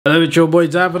Hello, it's your boy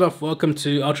Davidoff. Welcome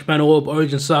to Ultraman Orb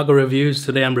Origin Saga reviews.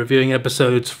 Today I'm reviewing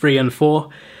episodes 3 and 4.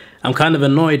 I'm kind of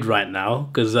annoyed right now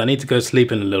because I need to go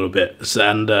sleep in a little bit.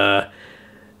 And there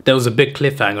was a big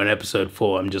cliffhanger in episode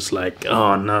 4. I'm just like,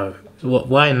 oh no,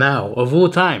 why now? Of all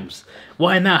times,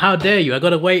 why now? How dare you? I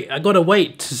gotta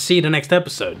wait to see the next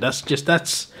episode. That's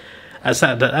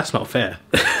not fair.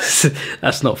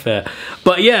 That's not fair.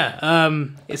 But yeah,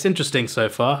 it's interesting so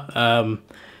far.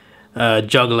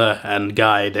 Juggler and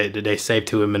Guy, they saved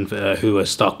two women who were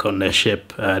stuck on their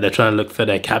ship. They're trying to look for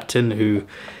their captain who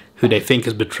they think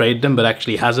has betrayed them but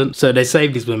actually hasn't. So they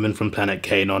saved these women from planet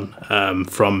Kanon,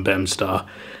 from Bemstar.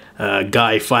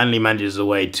 Guy finally manages a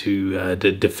way to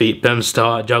defeat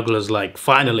Bemstar. Juggler's like,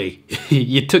 finally,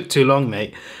 you took too long,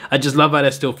 mate. I just love how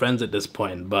they're still friends at this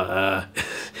point, but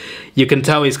you can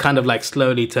tell he's kind of like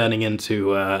slowly turning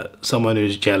into someone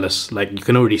who's jealous. Like, you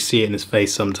can already see it in his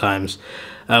face sometimes.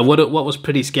 What was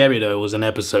pretty scary though was in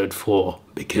episode 4,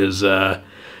 because I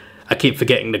keep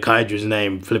forgetting the Kaiju's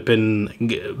name, flipping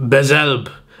Bezelb.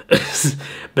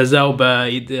 Bezelb,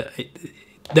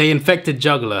 they infected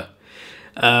Juggler.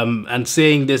 And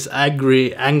seeing this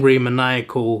angry,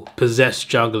 maniacal, possessed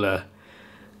Juggler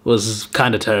was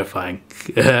kind of terrifying.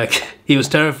 He was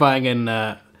terrifying in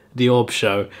the Orb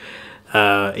show.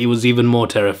 He was even more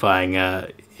terrifying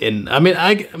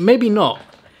maybe not.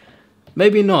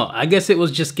 Maybe not. I guess it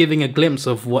was just giving a glimpse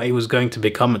of what he was going to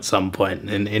become at some point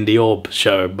in the Orb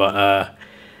show. But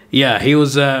yeah, he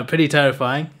was pretty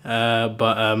terrifying.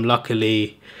 But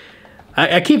luckily,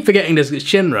 I keep forgetting this.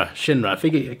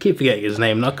 Shinra. I keep forgetting his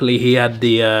name. Luckily, he had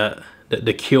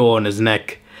the cure on his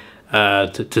neck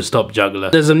to stop Juggler.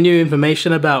 There's some new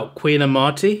information about Queen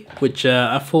Amati, which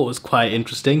I thought was quite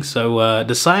interesting. So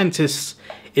the scientist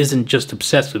isn't just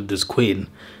obsessed with this queen.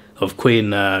 Of Queen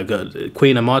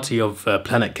Amati of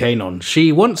planet Kanon.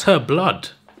 She wants her blood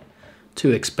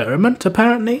to experiment,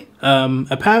 apparently.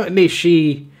 Apparently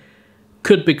she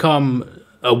could become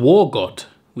a war god,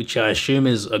 which I assume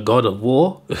is a god of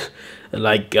war.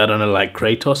 Like, I don't know, like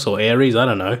Kratos or Ares, I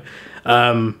don't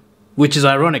know. Which is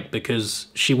ironic because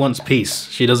she wants peace.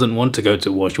 She doesn't want to go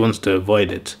to war, she wants to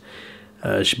avoid it.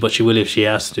 But she will if she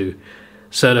has to.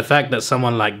 So the fact that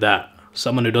someone like that,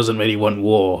 someone who doesn't really want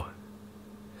war,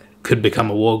 could become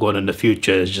a war god in the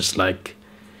future is just like,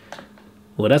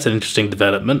 well, that's an interesting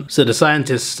development. So the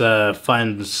scientist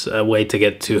finds a way to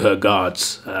get to her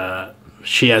guards.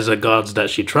 She has her guards that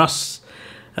she trusts.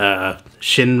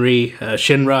 Shinra,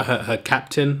 her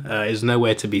captain, is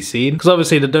nowhere to be seen. Because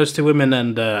obviously those two women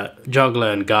and Juggler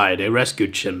and Guy, they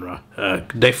rescued Shinra.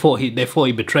 They thought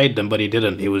he betrayed them, but he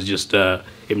didn't. He was just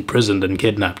imprisoned and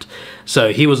kidnapped.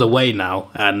 So he was away now,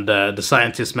 and the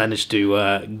scientist managed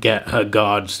to get her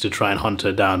guards to try and hunt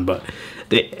her down. But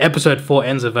the episode 4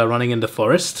 ends with her running in the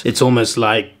forest. It's almost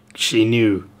like she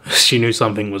knew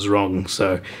something was wrong.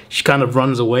 So she kind of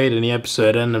runs away in the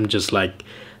episode, and I'm just like,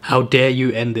 how dare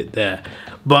you end it there?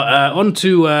 But on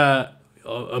to a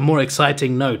more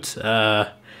exciting note.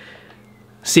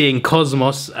 Seeing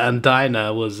Cosmos and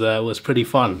Dinah was pretty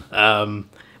fun.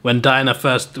 When Dinah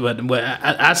first, when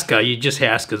Asuka, you just hear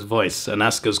Asuka's voice, and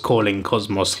Asuka's calling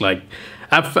Cosmos like,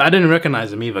 I didn't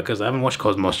recognize him either because I haven't watched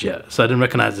Cosmos yet, so I didn't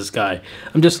recognize this guy.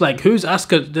 I'm just like, who's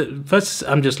Asuka? First,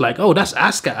 I'm just like, oh, that's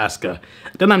Asuka.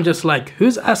 Then I'm just like,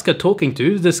 who's Asuka talking to?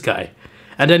 Who's this guy?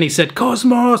 And then he said,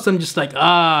 Cosmos! I'm just like,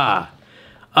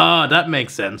 that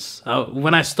makes sense.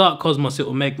 When I start Cosmos, it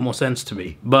will make more sense to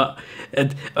me. But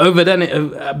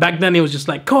back then, he was just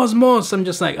like, Cosmos! I'm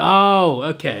just like, oh,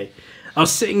 okay. I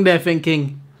was sitting there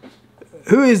thinking,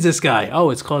 who is this guy? Oh,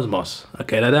 it's Cosmos.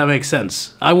 Okay, that makes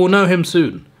sense. I will know him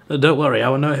soon. Don't worry, I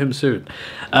will know him soon.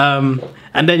 And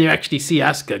then you actually see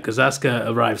Asuka, because Asuka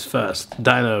arrives first.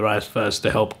 Dinah arrives first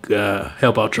to help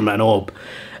Ultraman Orb.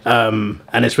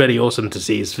 And it's really awesome to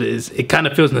see. It kind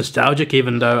of feels nostalgic,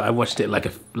 even though I watched it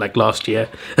like last year.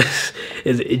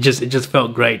 it just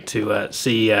felt great to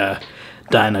see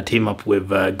Dinah team up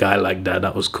with a guy like that.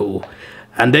 That was cool.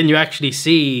 And then you actually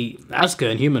see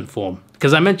Asuka in human form,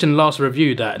 because I mentioned last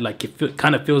review that like it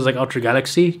kind of feels like Ultra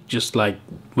Galaxy, just like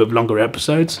with longer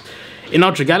episodes. In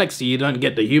Ultra Galaxy, you don't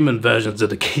get the human versions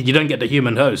of you don't get the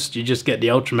human host. You just get the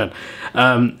Ultraman.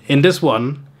 In this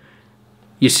one,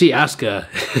 you see Asuka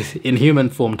in human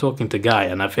form talking to Guy,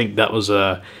 and I think that was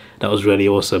really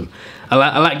awesome.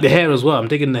 I like the hair as well. I'm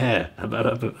digging the hair.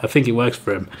 I think it works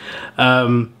for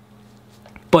him.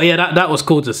 But yeah, that was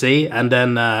cool to see. And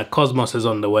then Cosmos is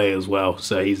on the way as well,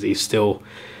 so he's still.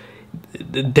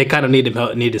 They kind of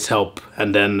need his help,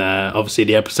 and then obviously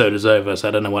the episode is over, so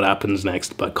I don't know what happens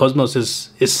next. But Cosmos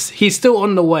he's still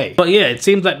on the way. But yeah, it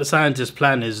seems like the scientist's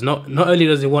plan is not only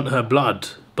does he want her blood,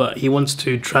 but he wants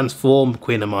to transform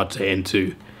Queen Amate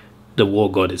into the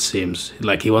war god, it seems.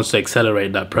 Like he wants to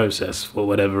accelerate that process for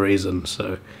whatever reason.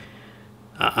 So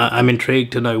I'm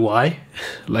intrigued to know why.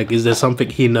 Like, is there something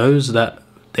he knows that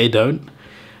they don't?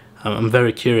 I'm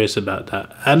very curious about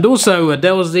that. And also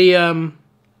there was the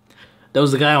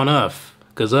guy on Earth,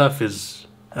 because Earth is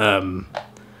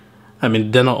I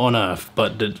mean, they're not on Earth,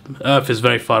 but the Earth is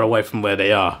very far away from where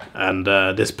they are. And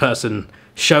this person,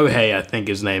 Shohei, I think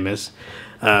his name is,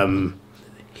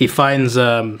 he finds,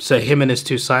 so him and his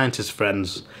two scientist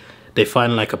friends, they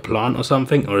find like a plant or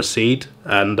something, or a seed,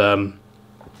 and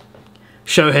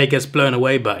Shohei gets blown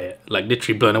away by it, like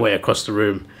literally blown away across the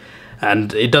room.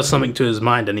 And it does something to his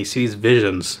mind, and he sees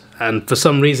visions. And for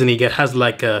some reason, he has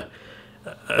like a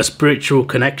spiritual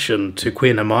connection to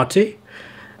Queen Amate.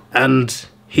 And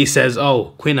he says,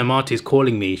 oh, Queen Amate is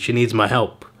calling me, she needs my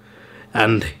help.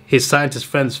 And his scientist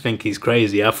friends think he's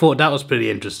crazy. I thought that was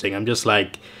pretty interesting. I'm just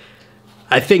like,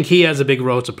 I think he has a big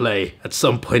role to play at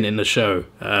some point in the show.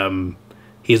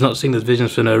 He's not seeing these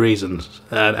visions for no reason.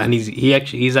 And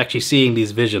he's actually seeing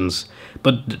these visions.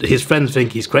 But his friends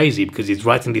think he's crazy because he's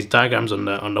writing these diagrams on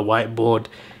the whiteboard.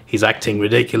 He's acting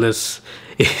ridiculous.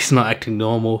 He's not acting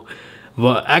normal.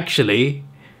 But actually,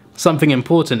 something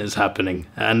important is happening.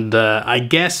 And I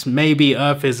guess maybe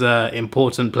Earth is an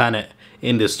important planet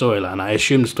in this storyline. I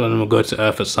assume Storm will go to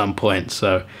Earth at some point.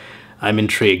 So I'm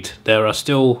intrigued. There are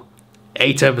still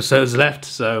 8 episodes left.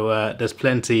 So there's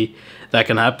plenty that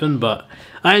can happen. But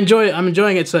I'm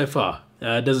enjoying it so far.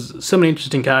 There's so many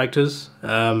interesting characters,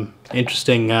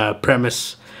 interesting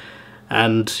premise,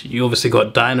 and you obviously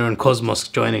got Dinah and Cosmos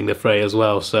joining the fray as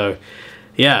well. So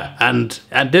yeah, and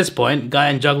at this point, Guy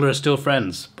and Juggler are still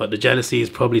friends, but the jealousy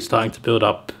is probably starting to build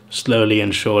up slowly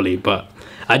and surely. But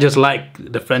I just like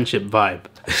the friendship vibe.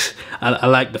 I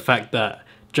like the fact that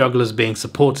Juggler's being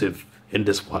supportive in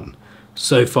this one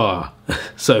so far.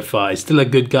 So far, he's still a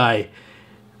good guy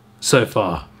so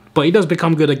far, but he does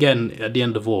become good again at the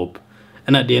end of Orb.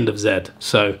 And at the end of Z,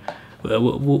 so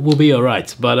we'll be all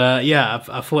right. But yeah,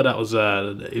 I thought that was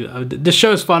this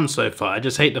show's fun so far. I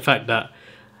just hate the fact that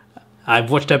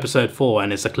I've watched episode 4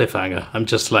 and it's a cliffhanger. I'm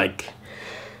just like,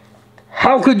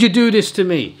 how could you do this to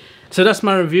me? So that's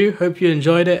my review. Hope you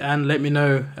enjoyed it, and let me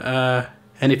know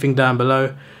anything down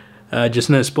below. Just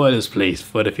no spoilers, please,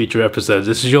 for the future episodes.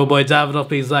 This is your boy Davidoff.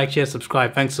 Please like, share,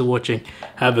 subscribe. Thanks for watching.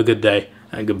 Have a good day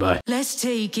and goodbye. Let's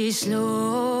take it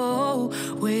slow.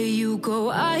 Where you go,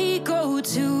 I go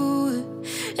too.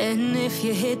 And if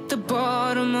you hit the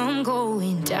bottom, I'm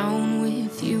going down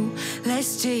with you.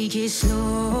 Let's take it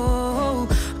slow.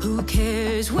 Who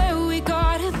cares where we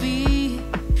gotta be?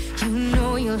 You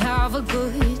know you'll have a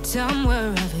good time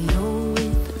wherever you're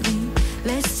with me.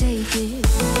 Let's take it